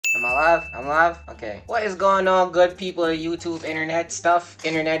Am I live? I'm live? Okay. What is going on, good people of YouTube, internet stuff?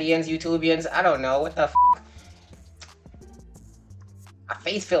 Internetians, YouTubians? I don't know. What the f? My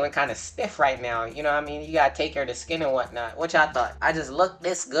face feeling kind of stiff right now. You know what I mean? You gotta take care of the skin and whatnot. What y'all thought? I just looked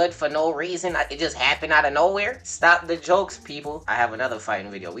this good for no reason? It just happened out of nowhere? Stop the jokes, people. I have another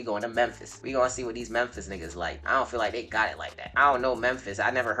fighting video. We going to Memphis. We gonna see what these Memphis niggas like. I don't feel like they got it like that. I don't know Memphis. I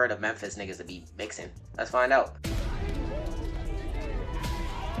never heard of Memphis niggas to be mixing. Let's find out.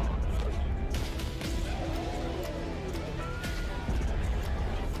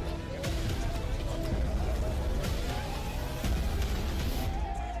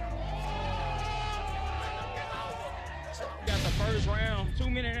 First round,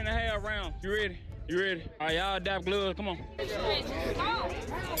 2.5 rounds. You ready? You ready? All right, y'all adapt gloves. Come on.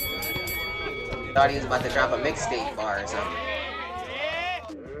 Thought he was about to drop a mixtape bar or something.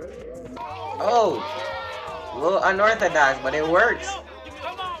 Oh, a little unorthodox, but it works.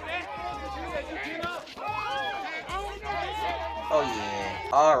 Oh yeah,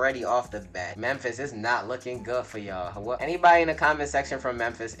 already off the bat. Memphis is not looking good for y'all. Anybody in the comment section from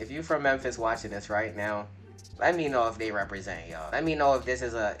Memphis, if you from Memphis watching this right now, let me know if they represent y'all. Let me know if this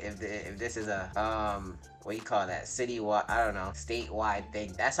is a if this is a what you call that, citywide, I don't know, statewide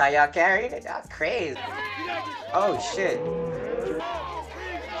thing. That's how y'all carrying it? Y'all crazy. Oh shit.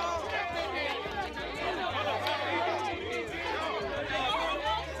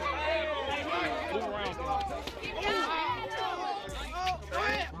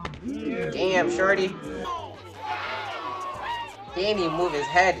 Damn, shorty. He ain't even move his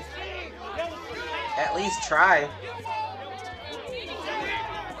head. At least try.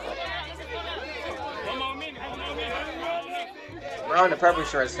 Bro in the purple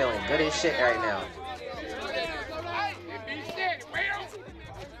shorts feeling good as shit right now.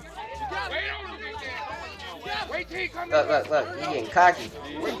 Look, he getting cocky.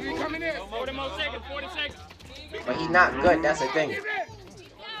 But he's not good, that's the thing.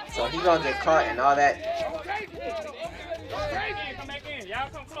 So he gonna get caught and all that.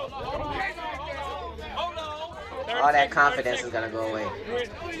 All that confidence is gonna go away.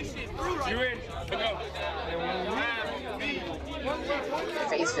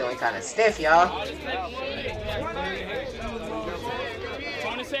 Face feeling kind of stiff, y'all. 20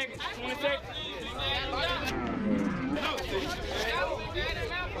 seconds. 20 seconds.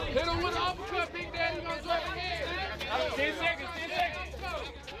 Hit him with an uppercut, Big Daddy. Gonna drop his head. 10 seconds. 10 seconds.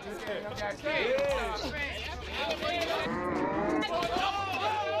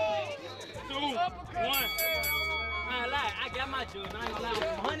 2, 1. I got my juice. I ain't gonna lie.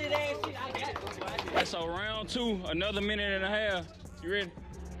 100 ass shit, I got it. That's so round 2, another minute and a half. You ready?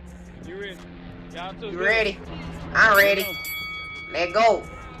 You ready? Y'all too. You ready? I'm ready. Let go.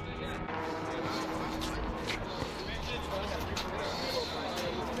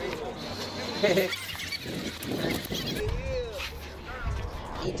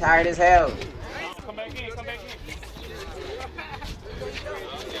 He tired as hell. Come back in.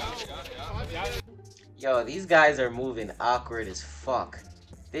 Yo, these guys are moving awkward as fuck.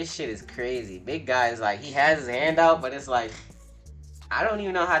 This shit is crazy. Big guy's like, he has his hand out, but it's like, I don't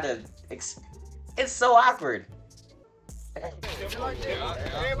even know how to it's so awkward.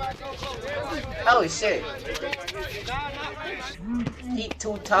 Oh shit. He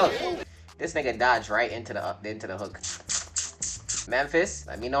too tough. This nigga dodged right into the hook. Memphis,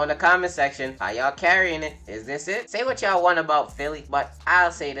 let me know in the comment section how y'all carrying it. Is this it? Say what y'all want about Philly, but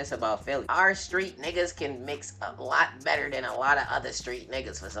I'll say this about Philly. Our street niggas can mix a lot better than a lot of other street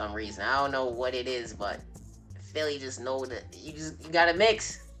niggas for some reason. I don't know what it is, but Philly just know that you gotta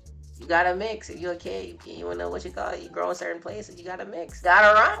mix. You gotta mix. If you're a kid, you wanna know what you call it. You grow in certain places, you gotta mix.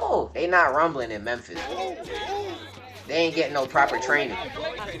 Gotta rumble. They not rumbling in Memphis. They ain't getting no proper training.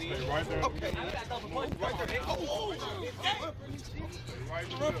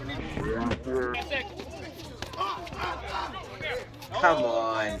 Come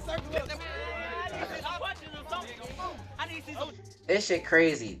on. This shit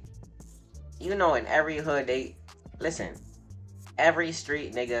crazy. You know, in every hood, listen, every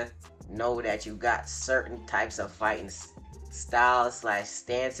street nigga know that you got certain types of fighting styles /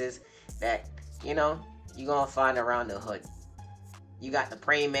 stances that, you know, you gonna find around the hood. You got the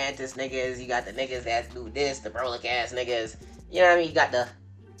praying mantis niggas, you got the niggas that do this, the brolic ass niggas, you know what I mean? You got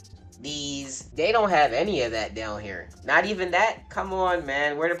these. They don't have any of that down here. Not even that? Come on,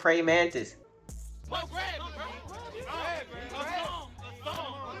 man. We're the praying mantis.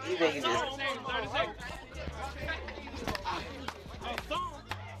 These niggas just...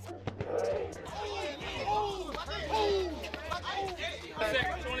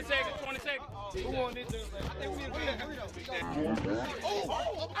 20 seconds. Who won this? I think we agree.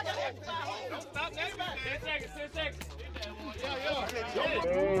 Stop that back. 10 seconds, 10 seconds.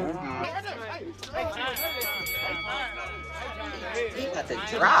 He got the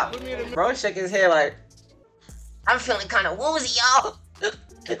drop. Bro shook his head like, I'm feeling kind of woozy, y'all.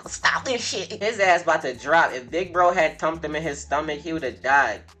 Stop this shit. His ass about to drop. If Big Bro had thumped him in his stomach, he would have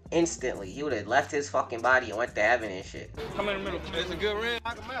died instantly. He would have left his fucking body and went to heaven and shit. Come in the middle. It's a good round.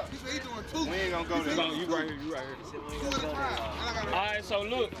 Knock him out. He doing 2. We ain't gonna go there. You right here, you right here. Alright, so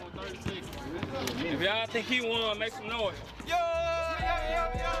look. If y'all think he won, make some noise. Yo!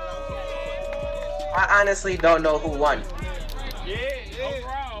 I honestly don't know who won. Yeah,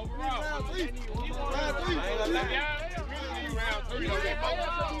 overall.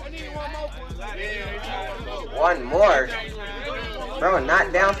 One more. Bro,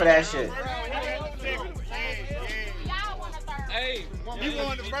 not down for that shit. Hey, You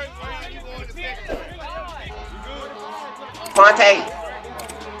going the first round, you going the second round. Quante.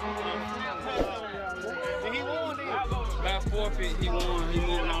 He won then. by forfeit, he won. He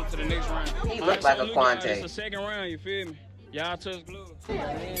moving on to the next round. He looked like a Quante. It's the second round, you feel me? Y'all touch gloves.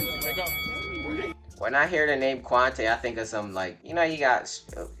 Let go. When I hear the name Quante, I think of some, like, you know, you got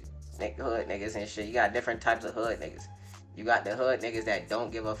hood niggas and shit. You got different types of hood niggas. You got the hood niggas that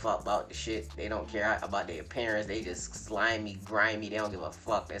don't give a fuck about the shit. They don't care about their appearance. They just slimy, grimy. They don't give a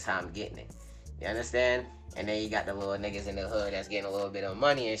fuck. That's how I'm getting it. You understand? And then you got the little niggas in the hood that's getting a little bit of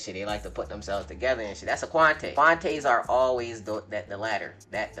money and shit. They like to put themselves together and shit. That's a Quante. Quantes are always the latter.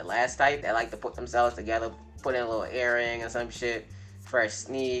 The last type that like to put themselves together, put in a little earring or some shit, fresh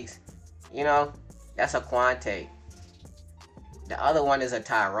sneaks. You know, that's a Quante. The other one is a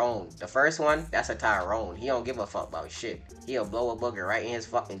Tyrone. The first one, that's a Tyrone. He don't give a fuck about shit. He'll blow a booger right in his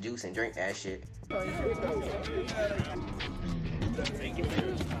fucking juice and drink that shit. I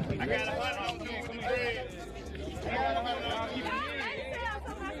got a lot of them.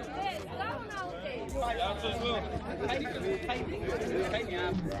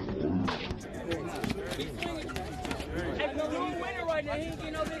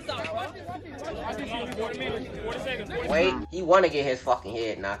 Wait, he wanna get his fucking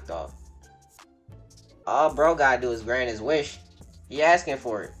head knocked off. All bro gotta do is grant his wish. He asking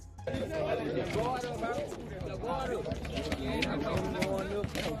for it.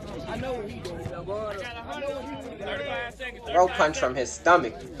 Bro punch from his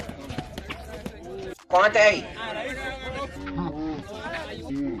stomach. Quante!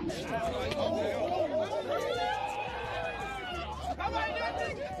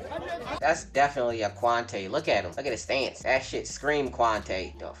 That's definitely a Quante. Look at him. Look at his stance. That shit scream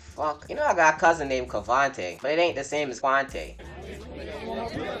Quante. The fuck? You know I got a cousin named Cavante, but it ain't the same as Quante.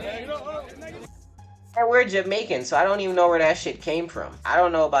 And we're Jamaican, so I don't even know where that shit came from. I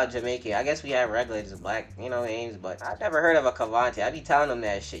don't know about Jamaica. I guess we have regulators, black, you know, names, but I've never heard of a Cavante. I be telling them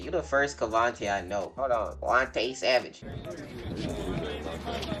that shit. You the first Cavante I know. Hold on. Quante Savage.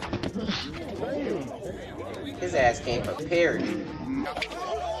 His ass came prepared.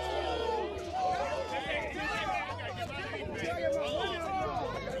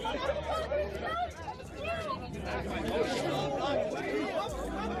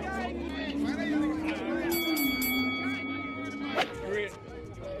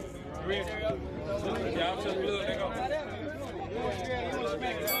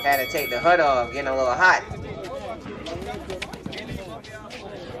 Had to take the hood off, getting a little hot.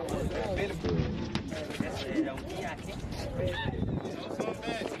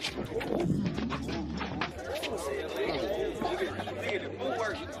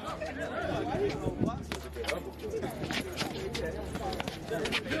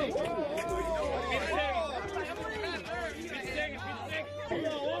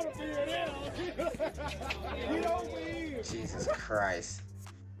 Jesus Christ.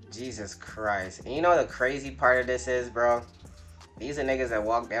 Jesus Christ. And you know the crazy part of this is, bro? These are niggas that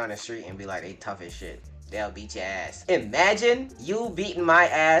walk down the street and be like, they tough as shit. They'll beat your ass. Imagine you beating my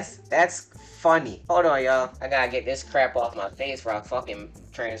ass. That's funny. Hold on, y'all. I gotta get this crap off my face before I fucking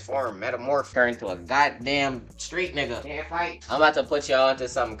transform, metamorph, turn into a goddamn street nigga. Can't fight. I'm about to put y'all into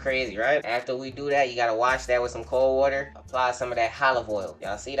something crazy, right? After we do that, you gotta wash that with some cold water. Apply some of that olive oil.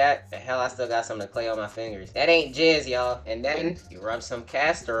 Y'all see that? The hell, I still got some of the clay on my fingers. That ain't jizz, y'all. And then you rub some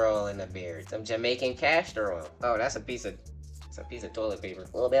castor oil in the beard. Some Jamaican castor oil. Oh, that's a piece of toilet paper.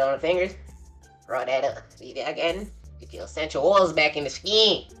 A little bit on the fingers. Rub that up. See that again? Get your essential oils back in the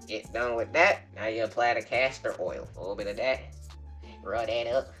skin. Get done with that. Now you apply the castor oil. A little bit of that. Rub that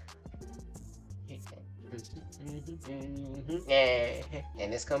up.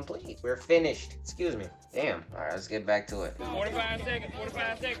 And it's complete. We're finished. Excuse me. Damn. Alright, let's get back to it. 45 seconds.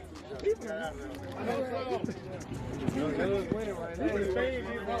 45 seconds.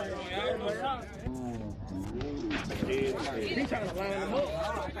 He trying to line him up.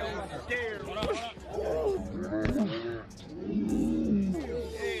 Scared.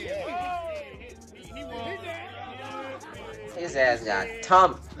 His ass got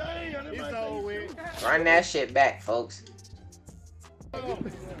tumped. Run that shit back, folks.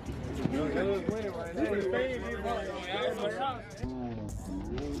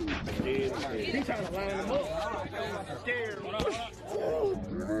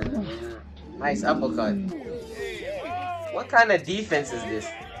 Nice uppercut. What kind of defense is this?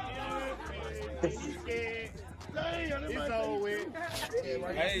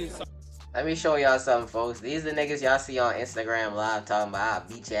 Let me show y'all something, folks. These are the niggas y'all see on Instagram live talking about I'll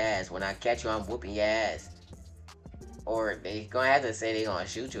beat your ass. When I catch you, I'm whooping your ass. Or they gonna have to say they gonna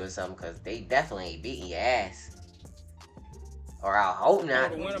shoot you or something, because they definitely ain't beating your ass. Or I hope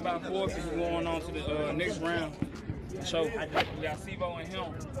not. The winner by 4 is going on to the next round. So we got Sibo and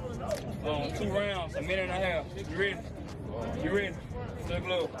him. 2 rounds, a minute and a half. You ready? You ready? To the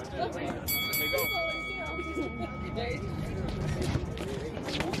glove. Let's go.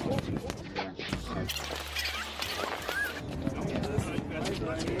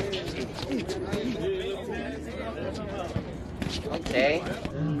 Okay.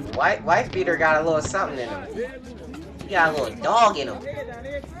 Wife beater got a little something in him. He got a little dog in him.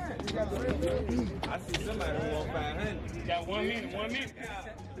 I see somebody who wants 500. Got 1 minute, 1 minute.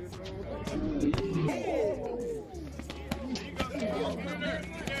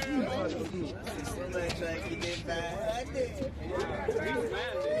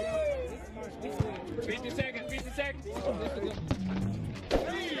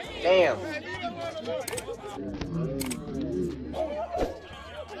 Damn.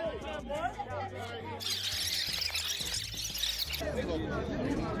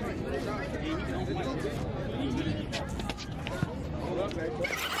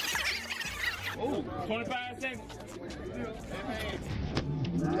 Oh, 25 seconds.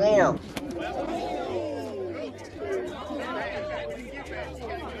 Damn. 10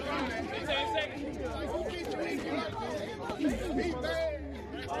 seconds.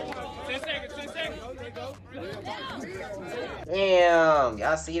 Damn.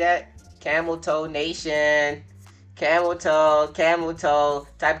 Y'all see that? Camel toe nation. Camel toe, camel toe.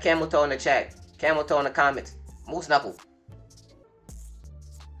 Type camel toe in the chat. Camel toe in the comments. Moose knuckle.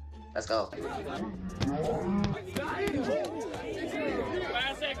 Let's go. 5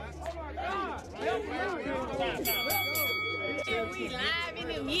 seconds. We live in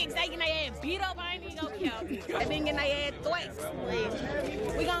them yicks, they getting their ass beat up, I ain't even gonna care. They been getting their ass twice.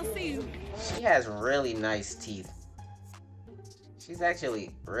 We gonna see you. She has really nice teeth. She's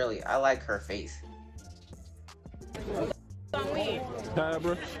actually really, I like her face. Tired,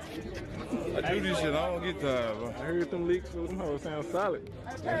 bro. I do this shit, I don't get tired, bro. I heard them leaks, so them hoes sound solid.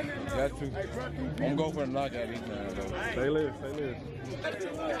 Got to. I'm gonna go for the knockout this time, though. Stay less.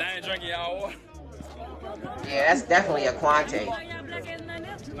 I ain't drinking y'all water. Yeah, that's definitely a Quante.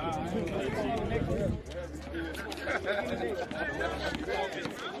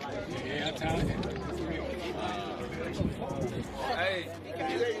 Hey,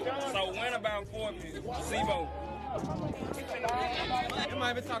 so when about 4 Sibo? You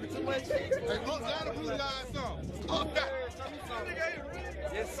might be talking too much. Hey, look down the blue line song.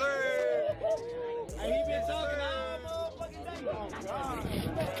 Yes, sir. Hey, he been talking all motherfucking day.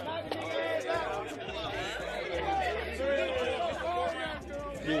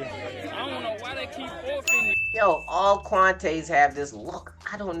 I don't know why they keep forfeiting. Yo, all Quantes have this look.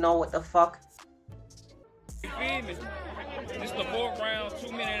 I don't know what the fuck. You feel me? This is the 4th round,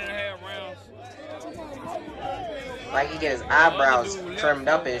 2 minute and a half rounds. Like he get his eyebrows trimmed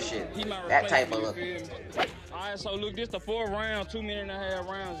up and shit. That type of look. Alright, so look, this the 4th round, 2 minute and a half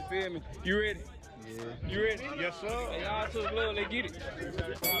rounds, you feel me? You ready? Yeah. You ready? Yes, sir. Hey, y'all to the blood, let's get it.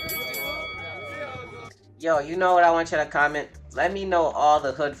 Yo, you know what I want you to comment? Let me know all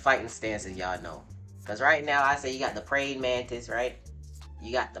the hood fighting stances y'all know. Cause right now I say you got the praying mantis, right?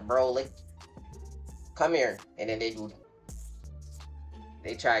 You got the Broly. Come here. And then they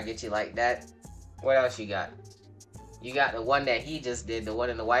try to get you like that. What else you got? You got the one that he just did, the one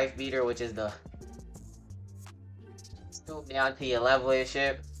in the wife beater, which is the stoop down to your level and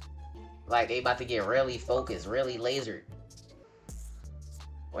shit. Like they about to get really focused, really lasered.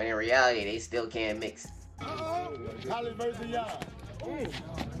 When in reality, they still can't mix. College versus y'all.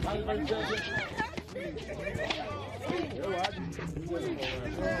 College versus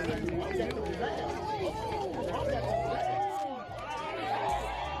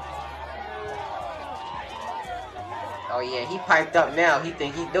Oh yeah, he piped up now. He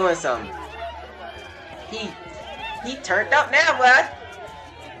think he doing something. He turned up now, bud.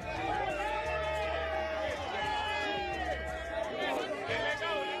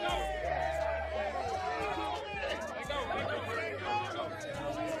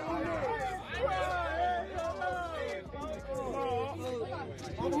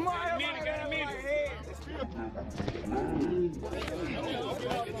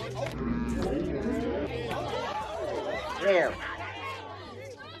 Damn.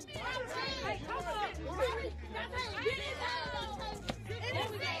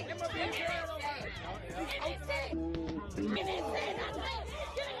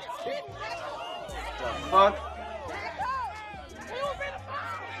 The fuck?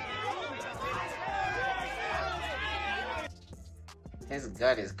 His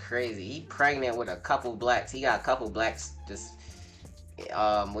gut is crazy. He pregnant with a couple blacks. He got a couple blacks just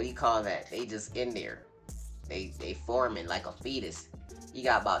what do you call that? They just in there. They forming like a fetus. He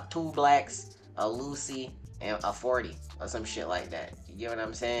got about 2 blacks, a Lucy, and a 40 or some shit like that. You get what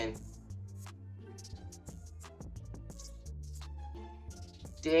I'm saying?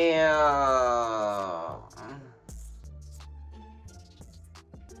 Damn.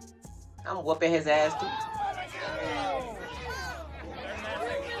 I'm whooping his ass too.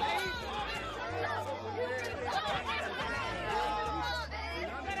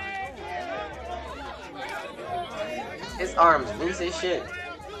 His arms loose as shit.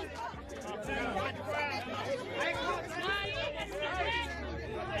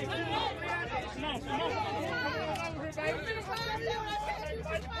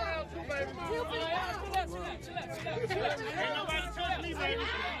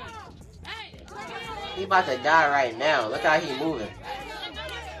 He about to die right now. Look how he moving.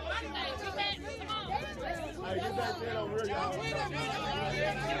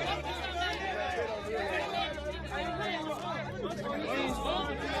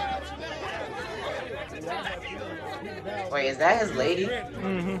 Wait, is that his lady?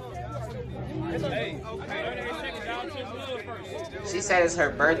 Mm-hmm. She said it's her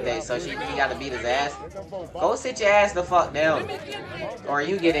birthday, so he gotta beat his ass. Go sit your ass the fuck down. Or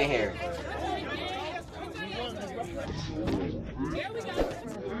you get in here.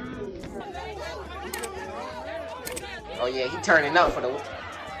 Oh yeah, he turning up for the...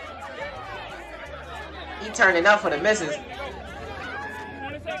 He turning up for the misses.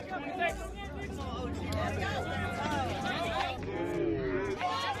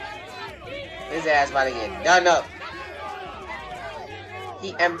 His ass about to get done up.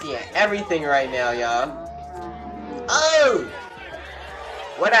 He emptying everything right now, y'all. Oh!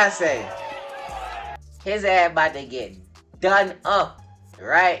 What'd I say? His ass about to get done up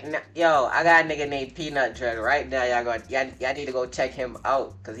right now. Yo, I got a nigga named Peanut Dread right now. Y'all need to go check him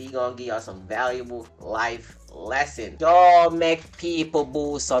out, cause he gonna give y'all some valuable life lesson. Don't make people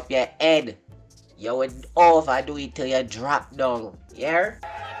boost up your head. Yo, it over. Do it till you drop down. Yeah?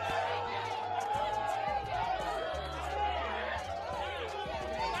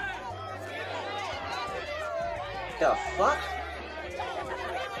 The fuck?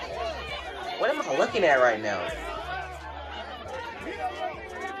 What am I looking at right now?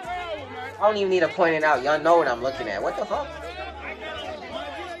 I don't even need to point it out. Y'all know what I'm looking at. What the fuck?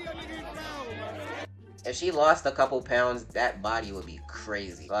 If she lost a couple pounds, that body would be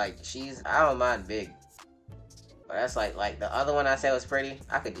crazy. Like, I don't mind big. But that's like the other one I said was pretty.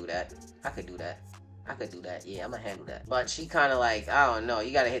 I could do that. I could do that. Yeah, I'm gonna handle that. But she kind of like, I don't know.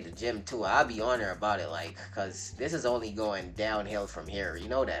 You gotta hit the gym too. I'll be on her about it, like, cause this is only going downhill from here. You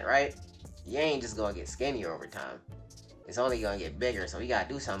know that, right? You ain't just gonna get skinnier over time. It's only gonna get bigger, so we gotta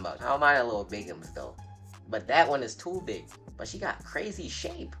do something about it. I don't mind a little bigums though. But that one is too big. But she got crazy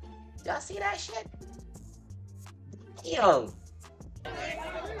shape. Y'all see that shit? Yo.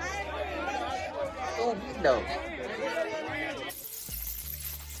 Too big though.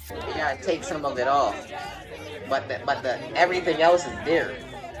 You gotta take some of it off. But the everything else is there.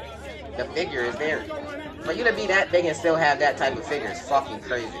 The figure is there. For you to be that big and still have that type of figure is fucking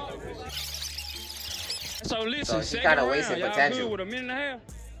crazy. So listen, she kind of wasting potential. You good with a minute and a half?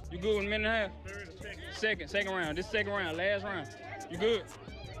 You good with a minute and a half? Second round. This second round, last round. You good?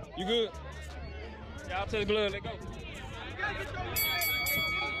 You good? Y'all to the glove, let go.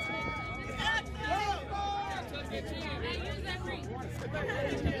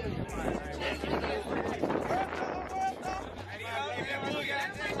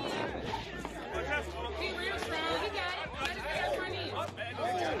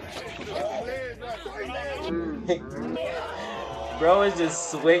 Bro is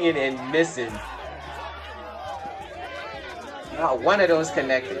just swinging and missing. Not one of those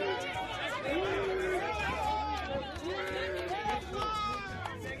connected.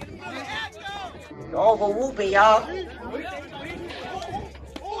 Over whooping, y'all.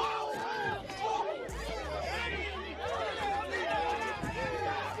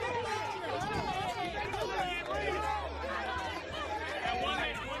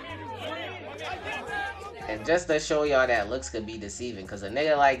 And just to show y'all that looks could be deceiving, cause a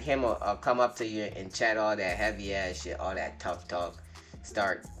nigga like him will come up to you and chat all that heavy ass shit, all that tough talk,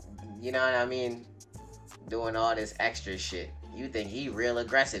 start, you know what I mean? Doing all this extra shit. You think he real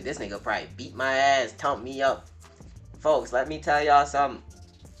aggressive. This nigga probably beat my ass, tump me up. Folks, let me tell y'all something.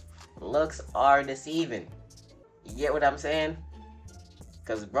 Looks are deceiving. You get what I'm saying?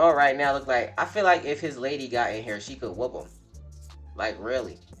 Cause bro right now look like, I feel like if his lady got in here, she could whoop him. Like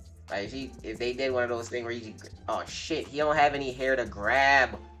really. Like if they did one of those things where you, oh shit, he don't have any hair to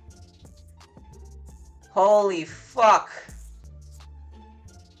grab. Holy fuck.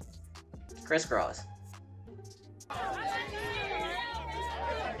 Crisscross.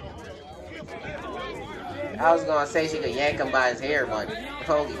 I was gonna say she could yank him by his hair, but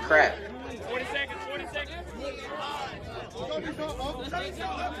holy crap. 40 seconds, 40 seconds.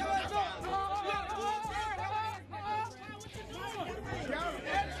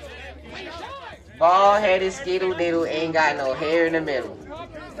 Bald-headed skittle diddle ain't got no hair in the middle.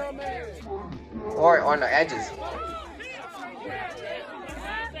 Or on the edges.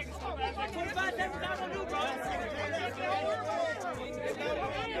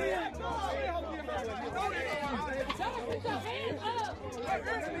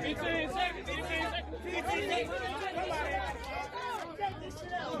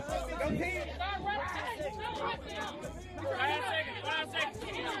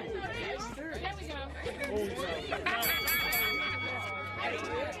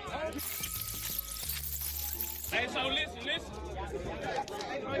 Hey, so listen.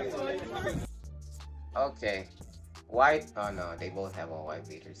 Okay. White, oh no, they both have on white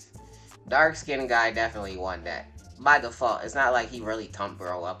beaters. Dark skinned guy definitely won that. By default, it's not like he really thumped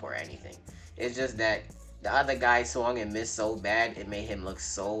bro up or anything. It's just that the other guy swung and missed so bad, it made him look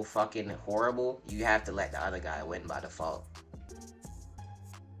so fucking horrible. You have to let the other guy win by default.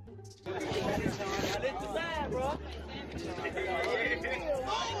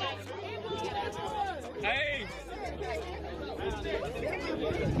 Hey!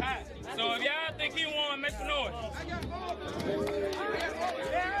 Right, so if y'all think he won, make some noise.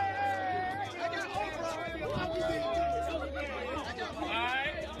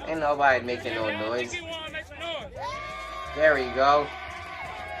 Alright. Ain't nobody making no noise. He won, make some noise. There we go.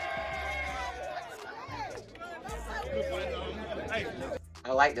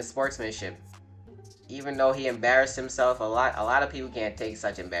 I like the sportsmanship. Even though he embarrassed himself a lot of people can't take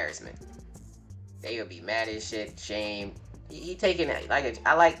such embarrassment. They would be mad as shit, shame. He taking it like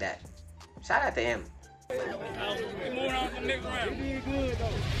I like that. Shout out to him. We moving on to the next round.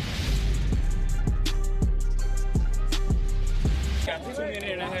 Got 2 minutes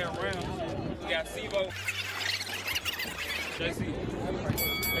and a half rounds. We got Sivo. JC.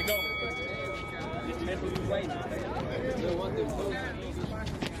 Let go.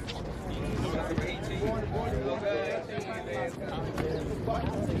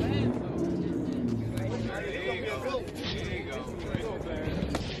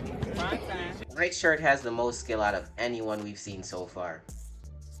 White shirt has the most skill out of anyone we've seen so far.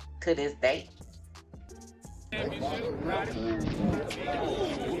 To this day.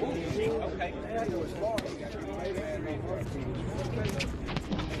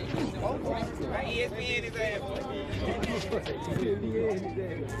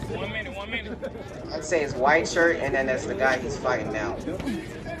 One minute. I'd say it's white shirt and then that's the guy he's fighting now.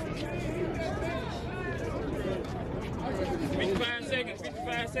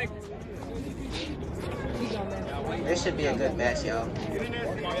 55 seconds. This should be a good match, y'all.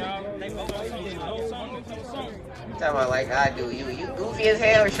 Talking about like I do. You goofy as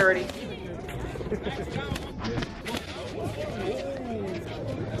hell, shorty.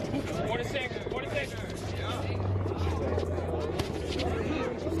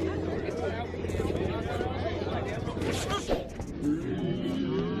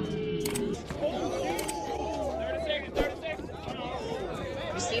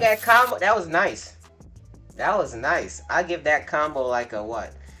 You see that combo? That was nice. That was nice. I give that combo like a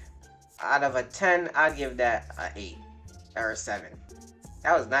what? Out of a 10, I'd give that a 8 or a 7.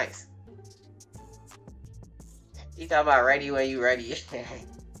 That was nice. You talking about ready when you ready.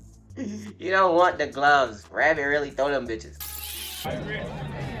 You don't want the gloves. Rabbit really throw them bitches. Are you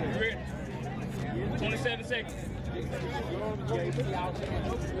ready? 27 seconds.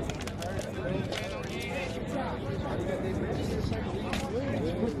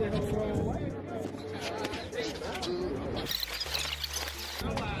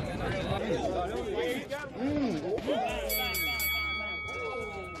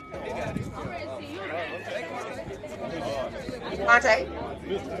 Monte.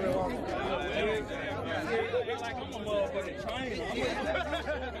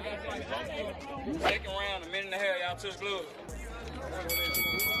 Second round, a minute and a half, y'all touch gloves.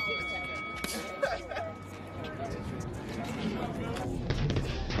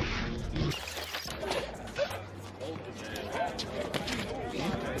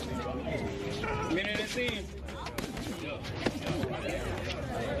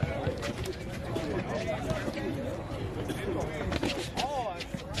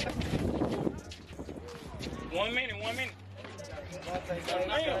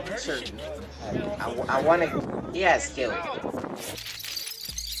 I wanna. He has skill.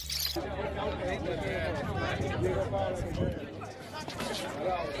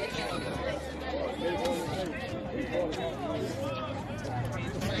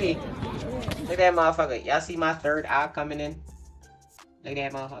 Hey, look at that motherfucker. Y'all see my third eye coming in? Look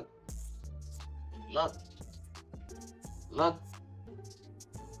at that motherfucker. Look. Look.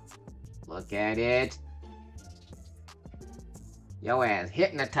 Look at it. Yo ass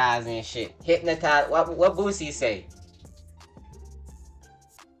hypnotizing and shit. Hypnotized. What Boosie say?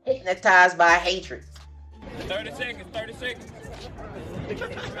 Hypnotized by hatred. 30 seconds, 30 seconds.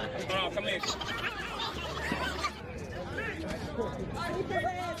 Hold on, come here.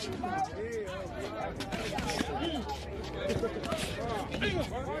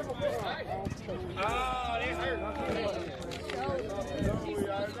 Oh, that hurt.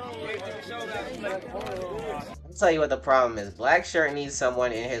 I'll tell you what the problem is. Black Shirt needs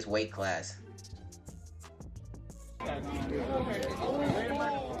someone in his weight class.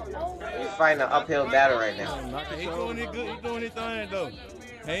 He's fighting an uphill battle right now. He doing it good. He doing his thing though.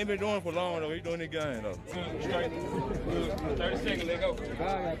 He ain't been doing it for long though. He doing his game though. 30 seconds, let go.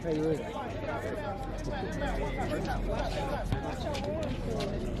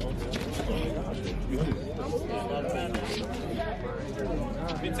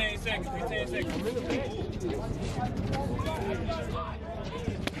 15 seconds, 15 seconds.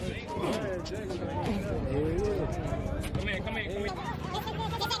 Come here, come here, come here.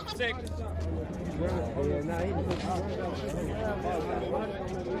 Seconds.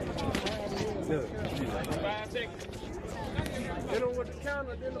 5 seconds. Hit him with the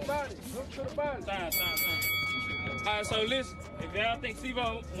counter, then the body. Hook to the body. Time. Alright, so listen. If y'all think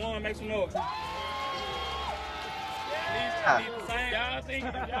Sivo won, make some noise. Y'all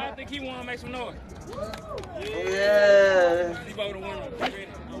think he won, make some noise. Yeah. Sivo the winner.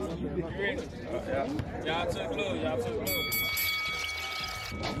 You ready? Y'all took clue. Y'all took clue.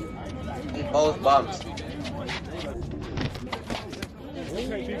 We both bums.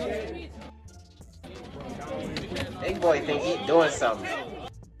 Big boy think he doing something.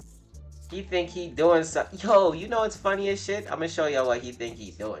 He think he doing something. Yo, you know what's funny as shit? I'm gonna show y'all what he think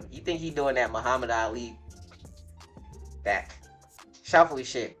he doing. He think he doing that Muhammad Ali, that shuffle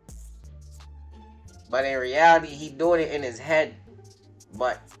shit. But in reality, he doing it in his head.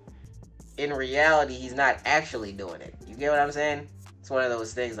 But in reality, he's not actually doing it. You get what I'm saying? It's one of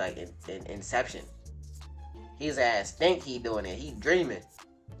those things like in Inception. His ass think he doing it. He dreaming.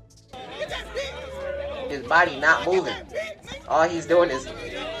 His body not moving. All he's doing is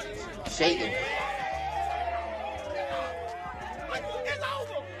shaking.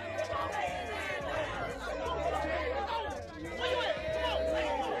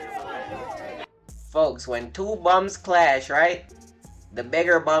 Folks, when two bums clash, right? The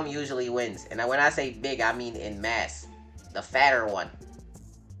bigger bum usually wins. And when I say big, I mean in mass. The fatter one.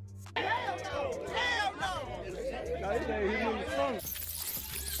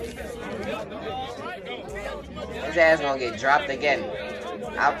 His ass gonna get dropped again.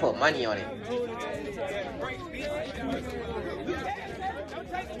 I'll put money on it.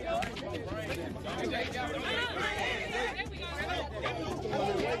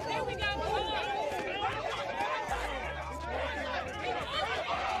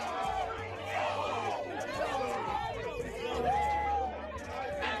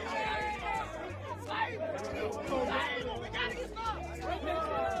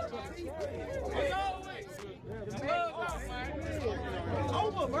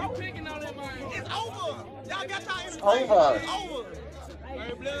 Over.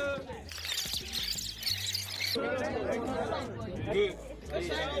 Good.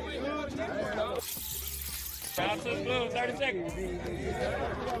 Y'all took blue, 30 seconds.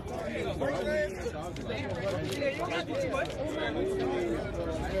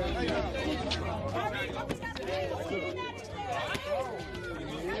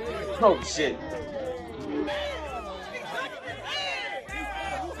 Oh shit.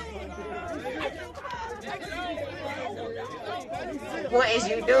 What is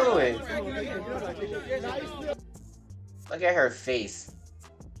you doing? Look at her face.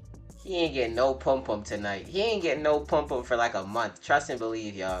 He ain't getting no pum-pum tonight. He ain't getting no pum-pum for like a month. Trust and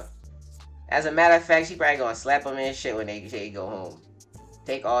believe, y'all. As a matter of fact, she probably gonna slap him and shit when they go home.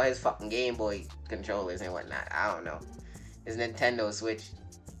 Take all his fucking Game Boy controllers and whatnot. I don't know. His Nintendo Switch.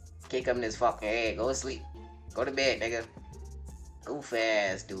 Kick him in his fucking head. Go to sleep. Go to bed, nigga. Goof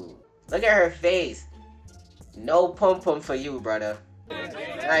ass dude. Look at her face. No pum-pum for you, brother.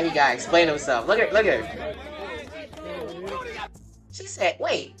 Now he gotta explain himself. Look at her. She said,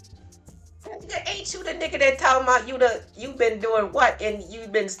 wait. Ain't Ain't you the nigga that talking about you been doing what and you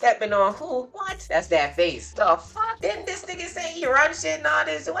been stepping on who? What? That's that face. The fuck? Didn't this nigga say he run shit and all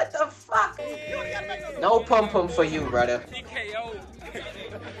this? What the fuck? No pum for you, brother. TKO.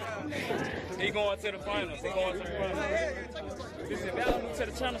 He going to the finals. He going to the finals. Listen, if y'all new to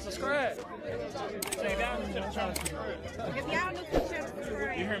the channel, subscribe. Say y'all new to the channel, subscribe. If y'all new to the channel,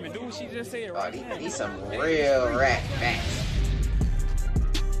 subscribe. You heard me do what she just said, Oh, right? these some real rat facts.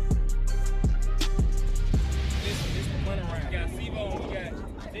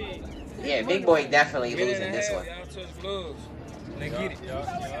 Yeah, Big Boy definitely losing this one.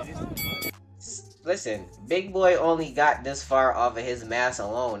 Listen, Big Boy only got this far off of his mass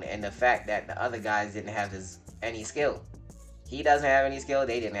alone and the fact that the other guys didn't have any skill. He doesn't have any skill,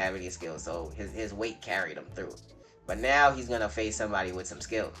 they didn't have any skill, so his weight carried him through. But now he's gonna face somebody with some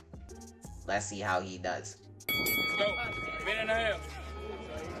skill. Let's see how he does. Go. Minute and a half.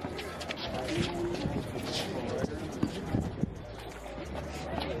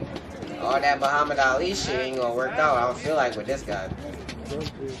 All that Muhammad Ali shit ain't gonna work out. I don't feel like with this guy.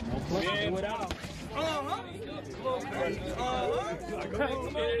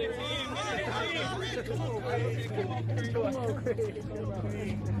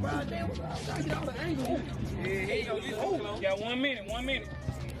 Yeah, 1 minute, 1 minute.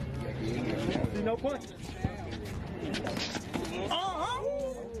 No punch.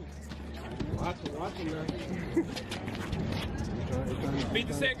 Watch him, man.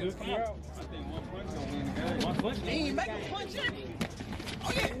 50 seconds, come on. He ain't making a punch yet.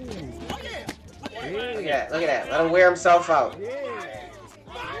 Oh yeah. Oh yeah. Look at that. Let him wear himself out.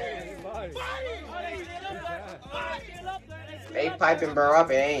 They piping bro up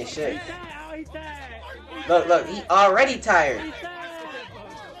and ain't shit. Look, he already tired.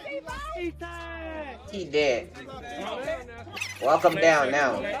 He dead. Welcome down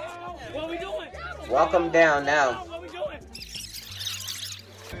now. Welcome down now.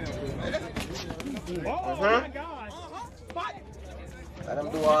 Let him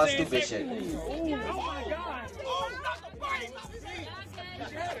do all stupid shit.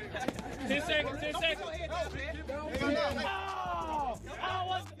 10 seconds, 10 seconds.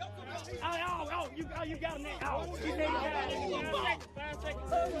 You got him there.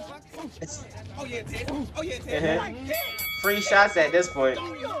 Oh, yeah, Ted. Oh, yeah, Ted. Free shots at this point.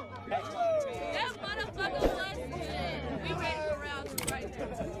 That motherfucker was good. We ready for round 2 right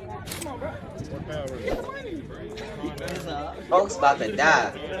now. Folks about to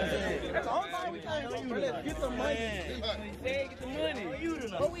die. Get the money.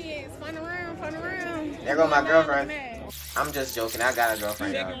 Who we is? Fun around. There go my girlfriend. I'm just joking. I got a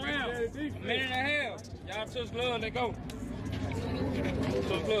girlfriend, y'all. Second round. Minute and a half. Y'all touch gloves. Let go.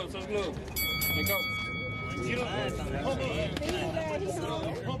 Touch gloves. Let go.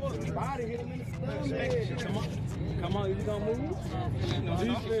 Come on, you gonna move?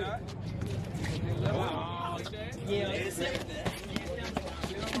 Yeah.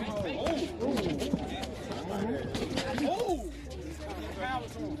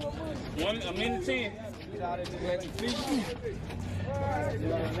 A minute 10. I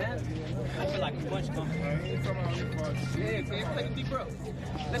feel like a punch coming. Yeah, take a deep breath.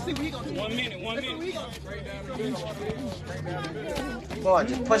 Let's see what he gonna do. 1 minute, 1 minute. Come on,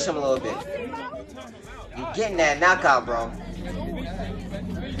 just push him a little bit. You getting that knockout, bro.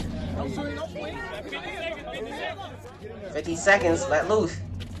 50 seconds, let loose.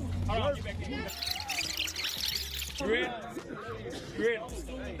 Ready?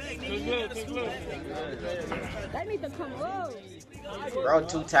 They need to come up. Bro,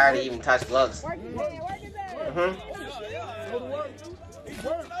 too tired to even touch gloves. Work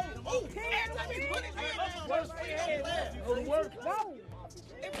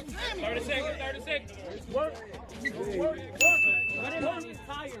his head. 30 seconds. Work. But he's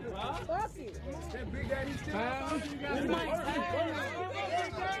tired, bro. Fuck it.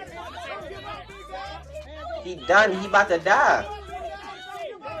 He done. He about to die.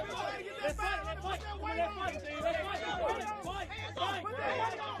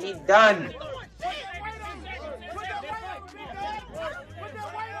 He done.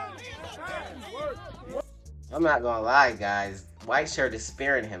 I'm not gonna lie, guys. White shirt is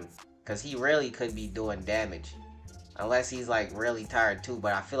sparing him because he really could be doing damage, unless he's like really tired too.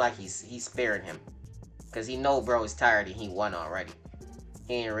 But I feel like he's sparing him because he know bro is tired and he won already.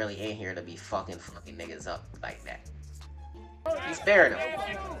 He ain't really in here to be fucking niggas up like that. He's sparing him.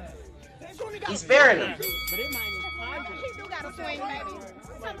 He's sparing him. He do got a swing, baby.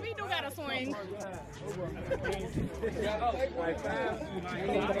 He do got a swing.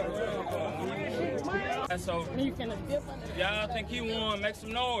 So, y'all think he won? Make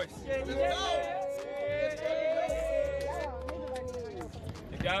some noise.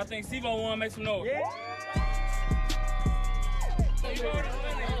 Y'all think Sivo won? Make some noise. Yeah. I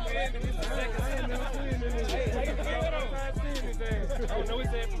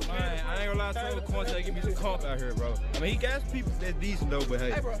ain't gonna lie to the coins that give me some comp out here, bro. I mean, he got some people that's decent though, but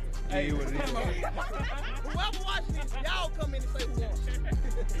hey, bro. Hey, what it is. Whoever watching this, y'all come in and say who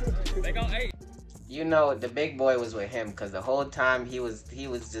won. They gon' 8. You know, the big boy was with him because the whole time he was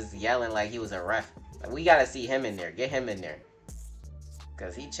just yelling like he was a ref. Like, we gotta see him in there. Get him in there.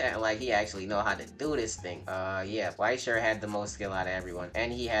 Cause he chatting like he actually know how to do this thing. Yeah, white shirt had the most skill out of everyone,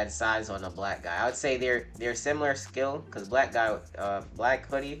 and he had size on the black guy. I would say they're similar skill, cause black guy, black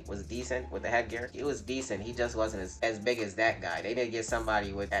hoodie was decent with the headgear. He was decent. He just wasn't as big as that guy. They did get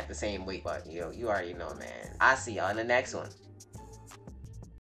somebody with at the same weight, but you already know, man. I see y'all in the next one.